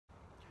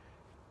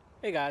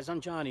Hey guys, I'm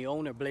Johnny,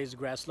 owner of Blaze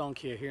Grass Lawn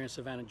Care here in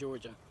Savannah,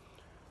 Georgia.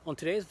 On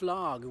today's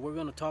vlog, we're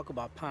going to talk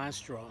about pine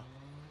straw.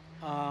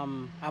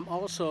 I'm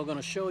also going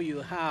to show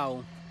you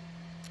how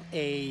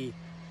a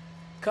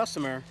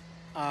customer,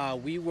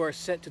 we were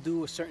set to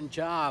do a certain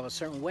job a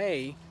certain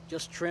way,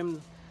 just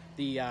trim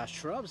the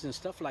shrubs and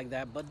stuff like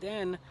that, but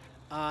then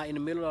in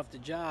the middle of the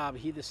job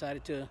he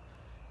decided to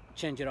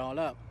change it all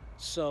up.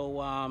 So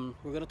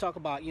we're going to talk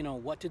about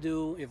what to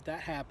do if that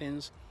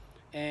happens,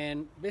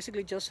 and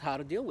basically just how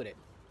to deal with it.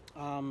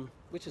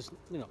 Which is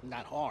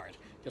not hard.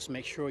 Just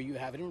make sure you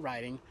have it in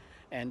writing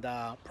and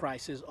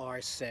prices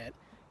are set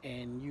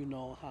and you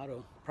know how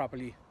to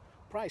properly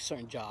price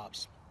certain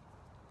jobs.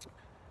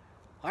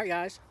 All right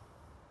guys,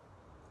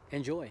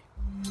 enjoy.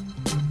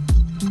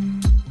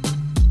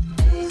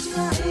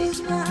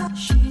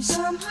 She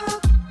somehow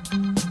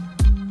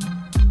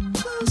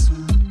close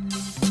me.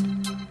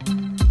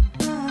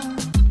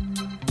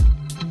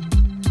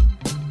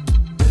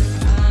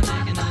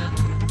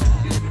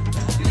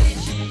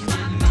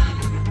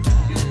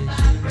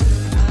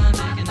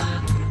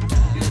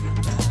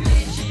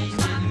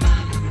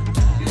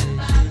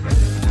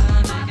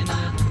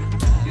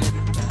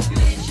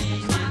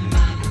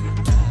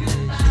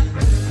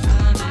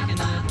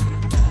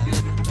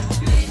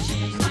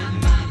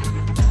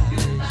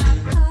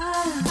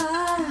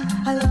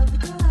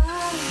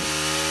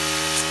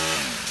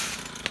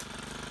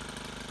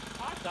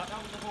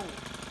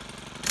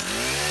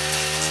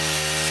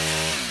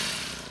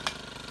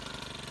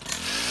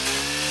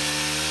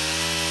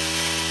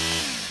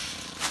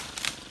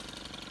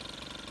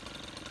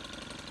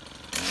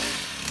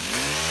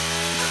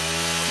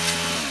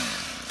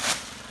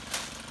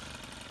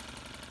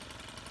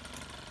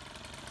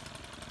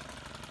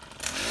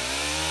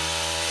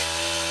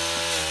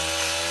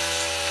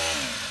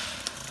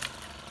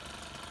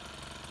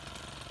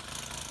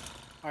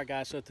 Alright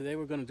guys, so today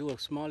we're going to do a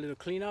small little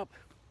cleanup.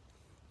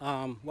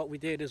 What we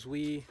did is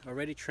we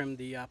already trimmed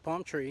the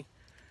palm tree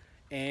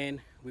and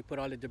we put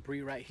all the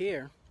debris right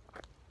here.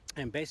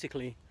 And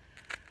basically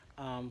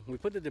we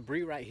put the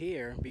debris right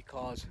here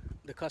because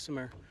the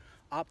customer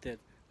opted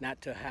not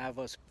to have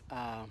us,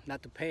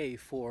 not to pay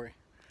for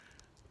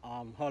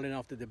hauling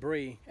off the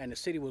debris, and the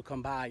city will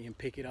come by and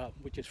pick it up,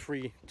 which is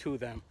free to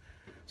them.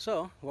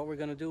 So what we're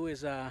going to do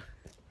is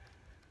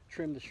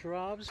trim the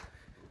shrubs,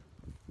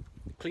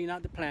 clean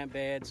out the plant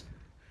beds,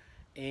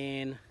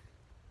 and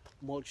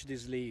mulch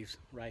these leaves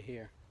right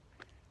here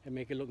and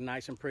make it look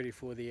nice and pretty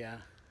for the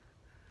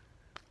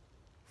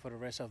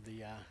rest of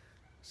the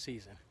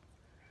season.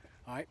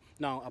 All right,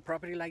 now a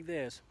property like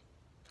this,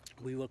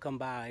 we will come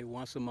by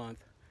once a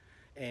month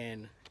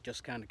and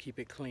just kind of keep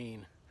it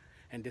clean.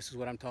 And this is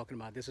what I'm talking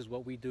about. This is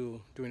what we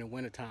do during the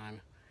winter time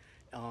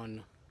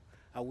on,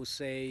 I would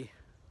say,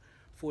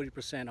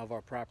 40% of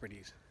our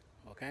properties.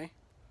 Okay,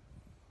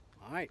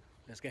 all right,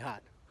 let's get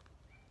hot.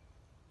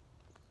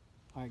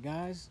 All right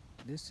guys,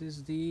 this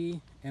is the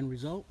end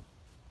result.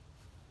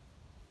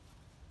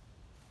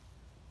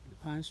 The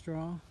pine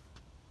straw.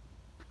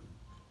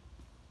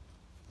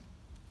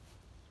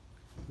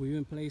 We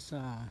even place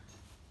a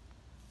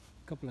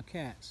couple of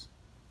cats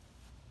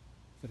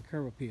for the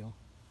curb appeal.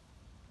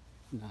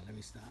 Now let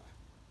me stop.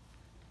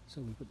 So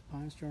we put the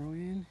pine straw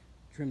in,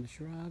 trim the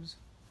shrubs,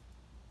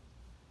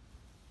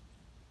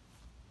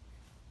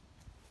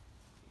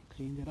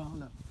 cleaned it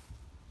all up.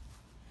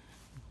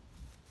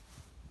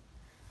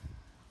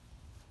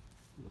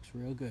 Looks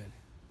real good.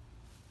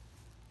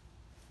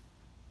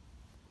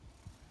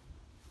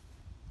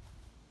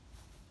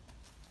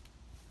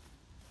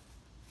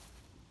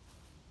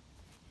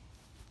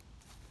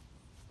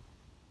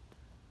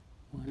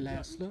 One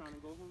last look.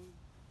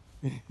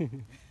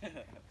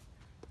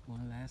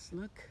 One last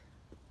look.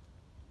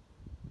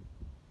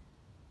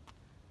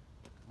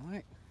 All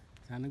right,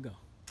 time to go.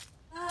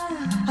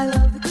 I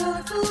love the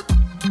colorful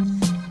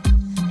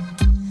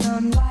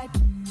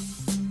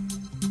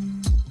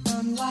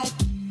white.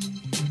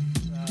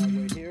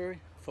 We're here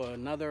for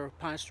another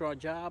pine straw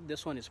job.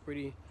 This one is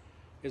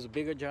a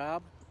bigger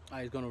job.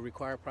 It's going to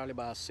require probably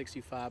about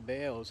 65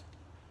 bales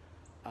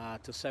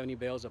to 70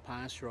 bales of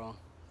pine straw.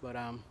 But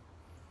I'm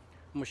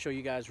going to show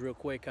you guys real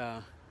quick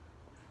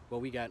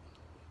what we got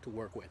to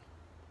work with.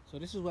 So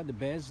this is what the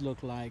beds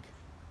look like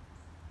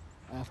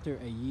after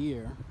a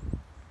year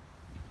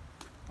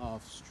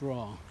of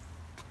straw.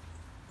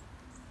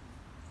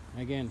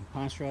 Again,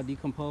 pine straw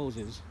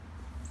decomposes,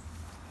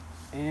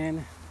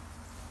 and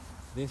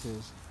this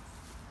is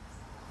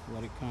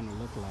what it kind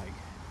of looked like.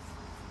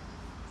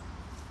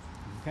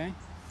 Okay,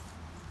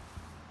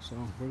 so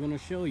we're going to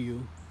show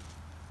you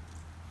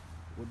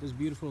what this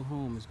beautiful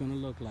home is going to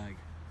look like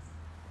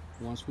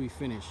once we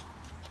finish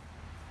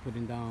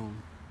putting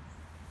down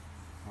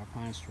our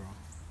pine straw.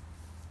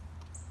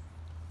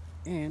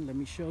 And let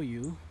me show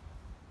you,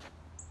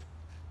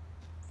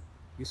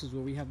 this is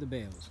where we have the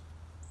bales.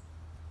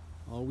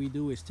 All we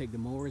do is take the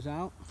mowers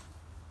out,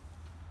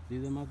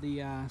 leave them up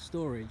the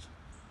storage,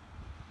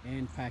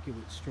 and pack it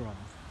with straw.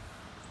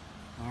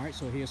 Alright,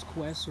 so here's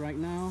Quest right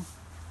now.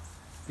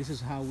 This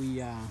is how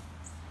we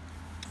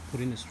put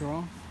in the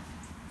straw.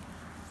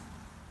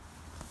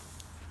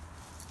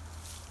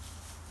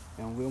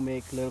 and we'll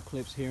make little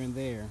clips here and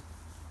there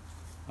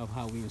of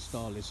how we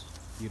install this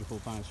beautiful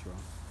pine straw.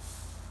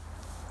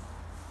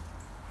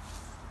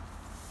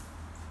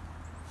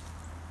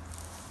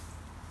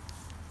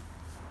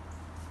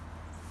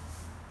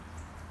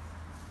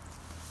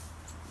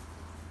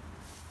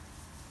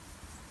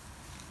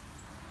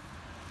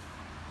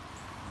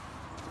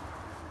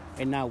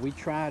 And now we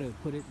try to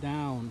put it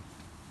down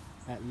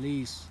at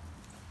least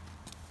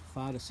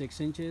 5 to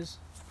 6 inches,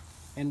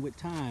 and with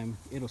time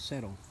it'll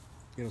settle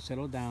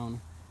down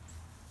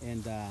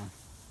and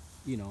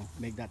you know,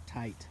 make that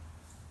tight,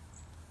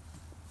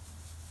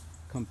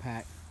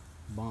 compact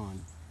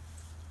bond.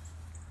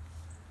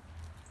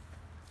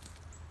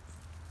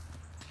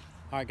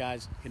 All right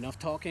guys, enough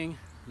talking,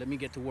 let me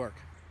get to work.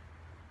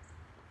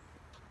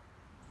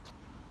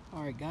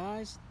 All right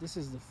guys, this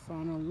is the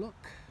final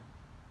look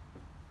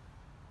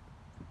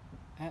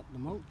at the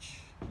mulch.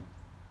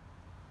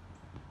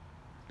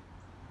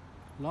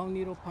 Long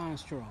needle pine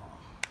straw.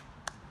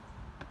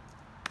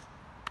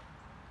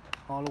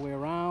 All the way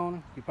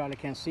around. You probably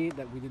can't see it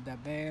that we did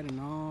that bed, and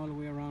all the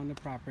way around the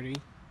property.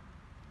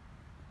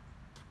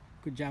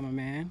 Good job, my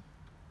man.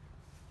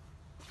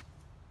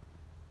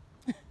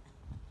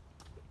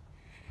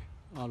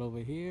 All over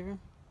here.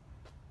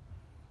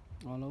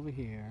 All over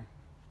here.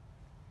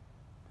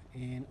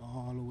 And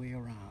all the way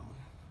around.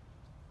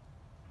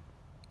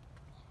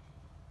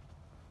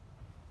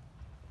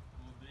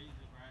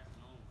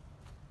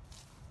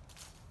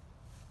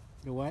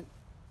 The what?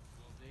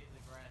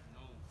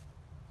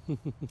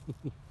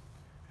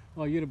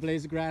 Oh, you're the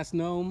blaze the grass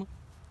gnome?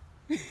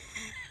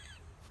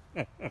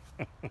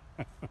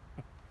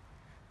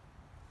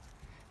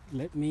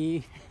 Let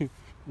me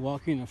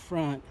walk in the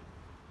front.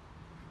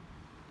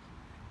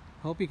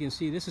 Hope you can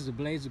see this is a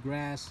blaze of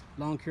grass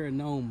lawn care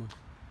gnome.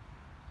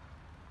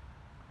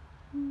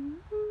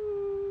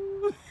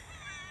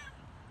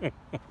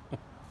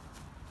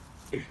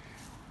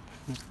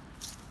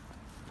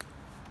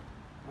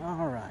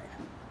 All right.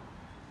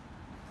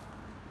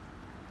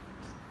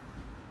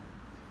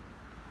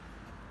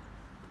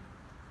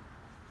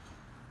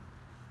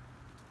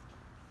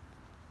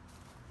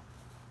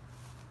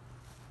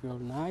 Real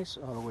nice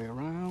all the way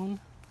around.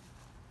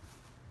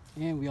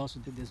 And we also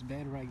did this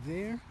bed right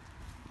there.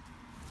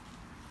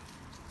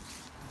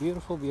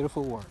 Beautiful,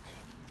 beautiful work.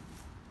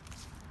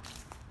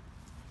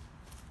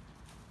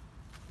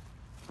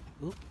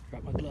 Oop,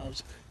 dropped my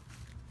gloves.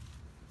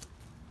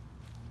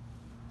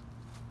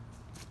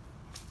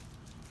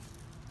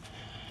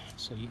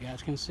 So you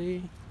guys can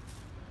see.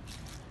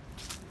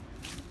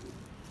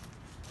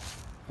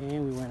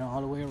 And we went all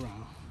the way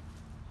around.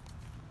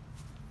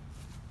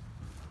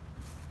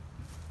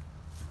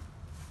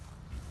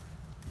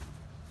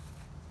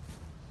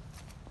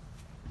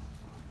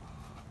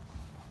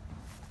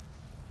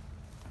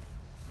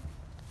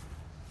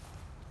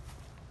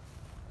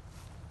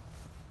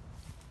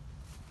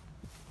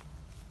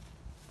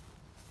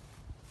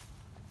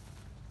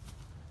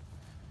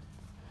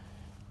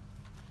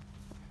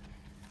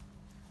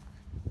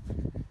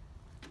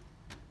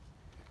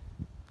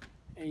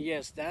 And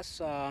yes,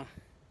 that's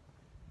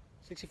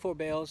 64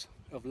 bales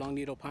of long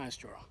needle pine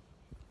straw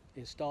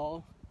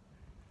installed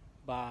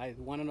by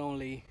the one and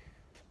only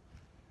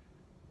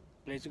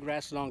Blaze of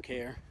Grass Lawn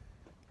Care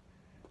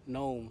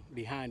gnome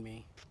behind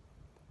me.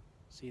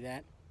 See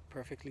that?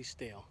 Perfectly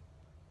still.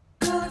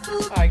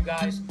 Alright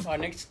guys, our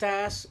next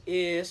task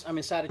is, I'm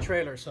inside the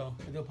trailer so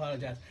I do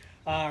apologize.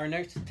 Our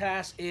next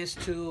task is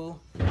to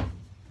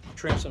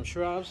trim some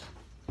shrubs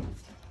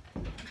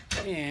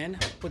and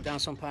put down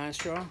some pine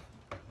straw.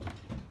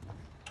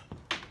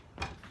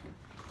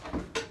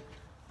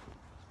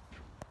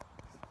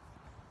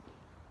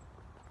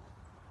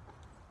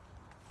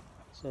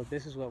 So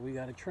this is what we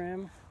got to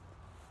trim.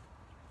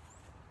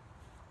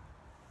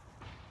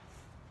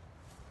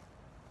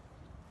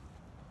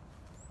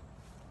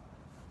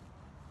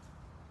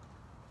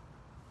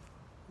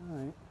 All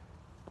right.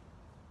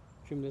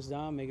 Trim this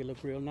down, make it look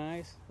real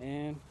nice,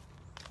 and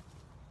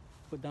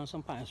put down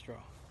some pine straw.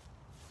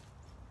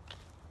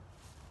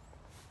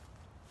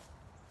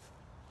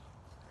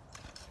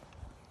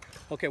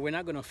 Okay, we're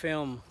not going to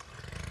film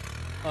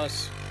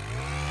us.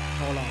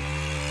 Hold on.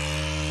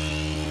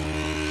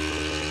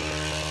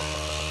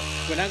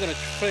 We're not going to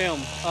film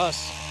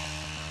us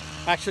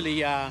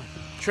actually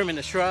trimming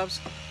the shrubs,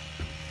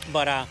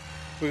 but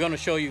we're going to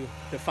show you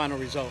the final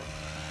result.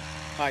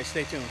 All right,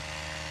 stay tuned.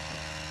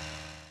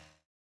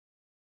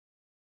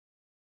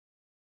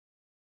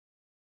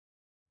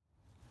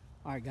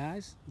 All right,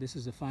 guys, this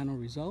is the final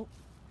result.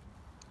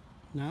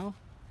 Now,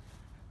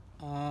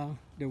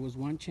 there was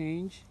one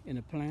change in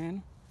the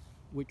plan,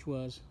 which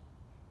was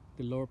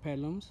the lower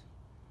pedlums.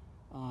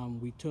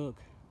 We took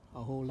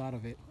a whole lot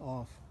of it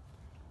off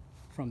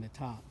from the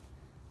top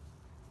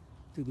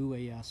to do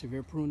a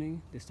severe pruning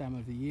this time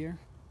of the year.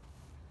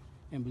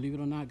 And believe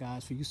it or not,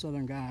 guys, for you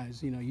southern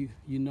guys, you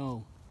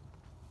know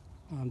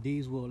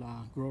these will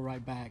grow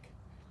right back,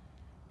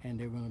 and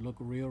they're going to look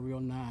real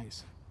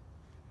nice.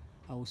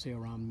 I would say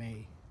around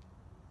May,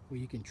 where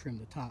you can trim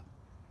the top.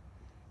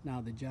 Now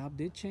the job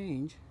did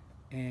change.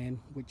 and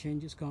with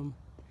changes come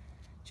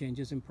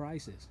changes in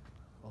prices.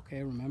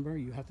 Okay, remember,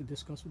 you have to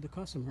discuss with the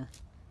customer.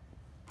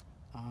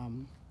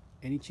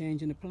 Any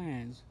change in the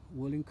plans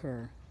will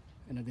incur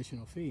an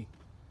additional fee.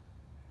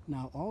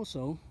 Now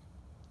also,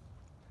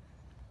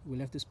 we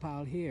left this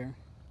pile here,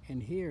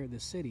 and here the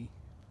city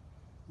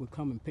will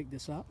come and pick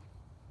this up,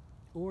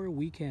 or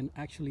we can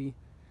actually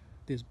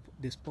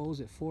dispose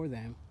it for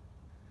them,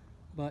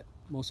 but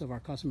most of our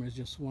customers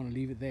just want to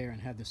leave it there and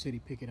have the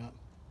city pick it up.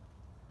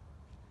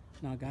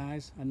 Now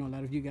guys, I know a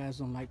lot of you guys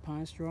don't like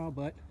pine straw,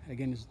 but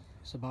again,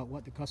 it's about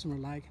what the customer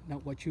like,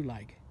 not what you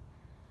like.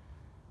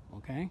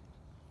 Okay,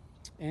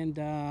 and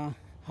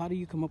how do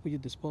you come up with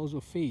your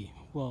disposal fee?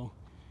 Well,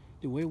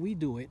 the way we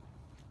do it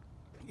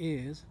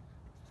is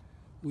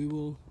we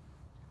will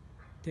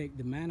take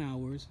the man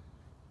hours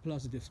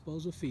plus the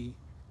disposal fee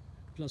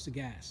plus the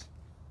gas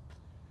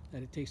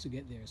that it takes to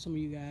get there. Some of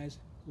you guys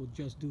will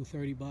just do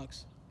 30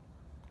 bucks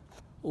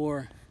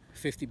or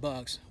 50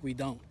 bucks. We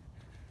don't.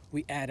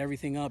 We add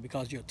everything up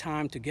because your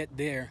time to get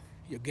there,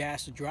 your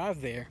gas to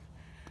drive there,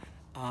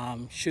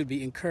 should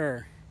be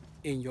incurred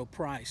in your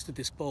price to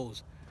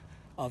dispose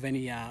of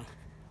any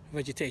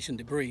vegetation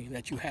debris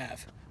that you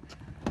have.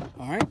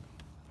 All right,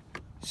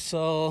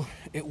 so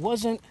it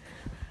wasn't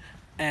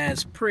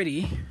as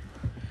pretty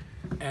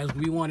as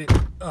we wanted,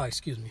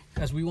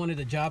 as we wanted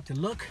the job to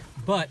look,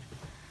 but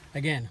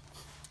again,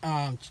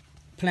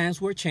 plans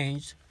were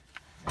changed.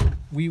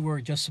 We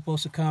were just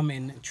supposed to come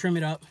and trim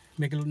it up,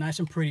 make it look nice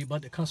and pretty,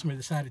 but the customer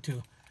decided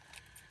to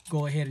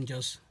go ahead and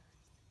just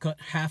cut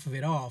half of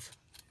it off,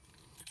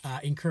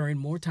 incurring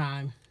more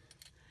time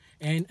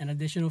and an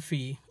additional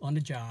fee on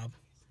the job,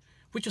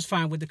 which was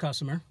fine with the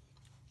customer.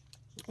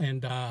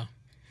 And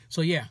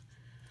so yeah.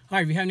 All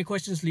right, if you have any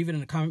questions, leave it in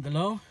the comment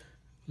below.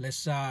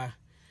 Let's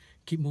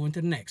keep moving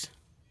to the next.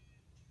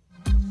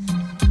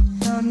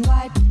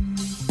 Sunlight,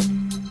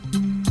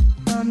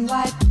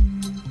 sunlight.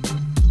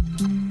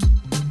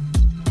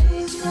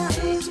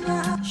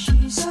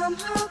 She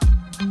somehow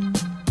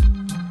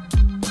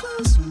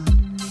close me.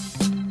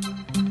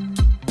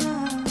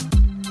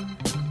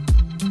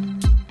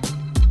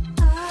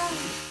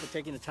 For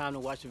taking the time to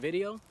watch the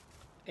video,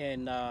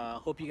 and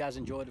hope you guys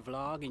enjoyed the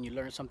vlog and you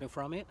learned something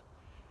from it.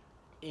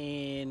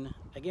 And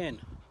again,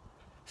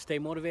 stay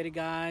motivated,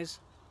 guys.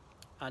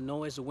 I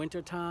know it's the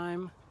winter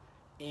time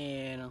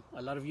and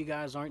a lot of you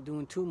guys aren't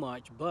doing too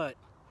much, but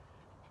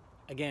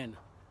again,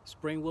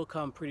 spring will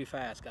come pretty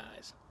fast,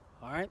 guys.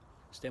 All right,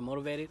 stay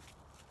motivated.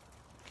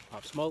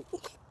 Pop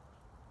smoke.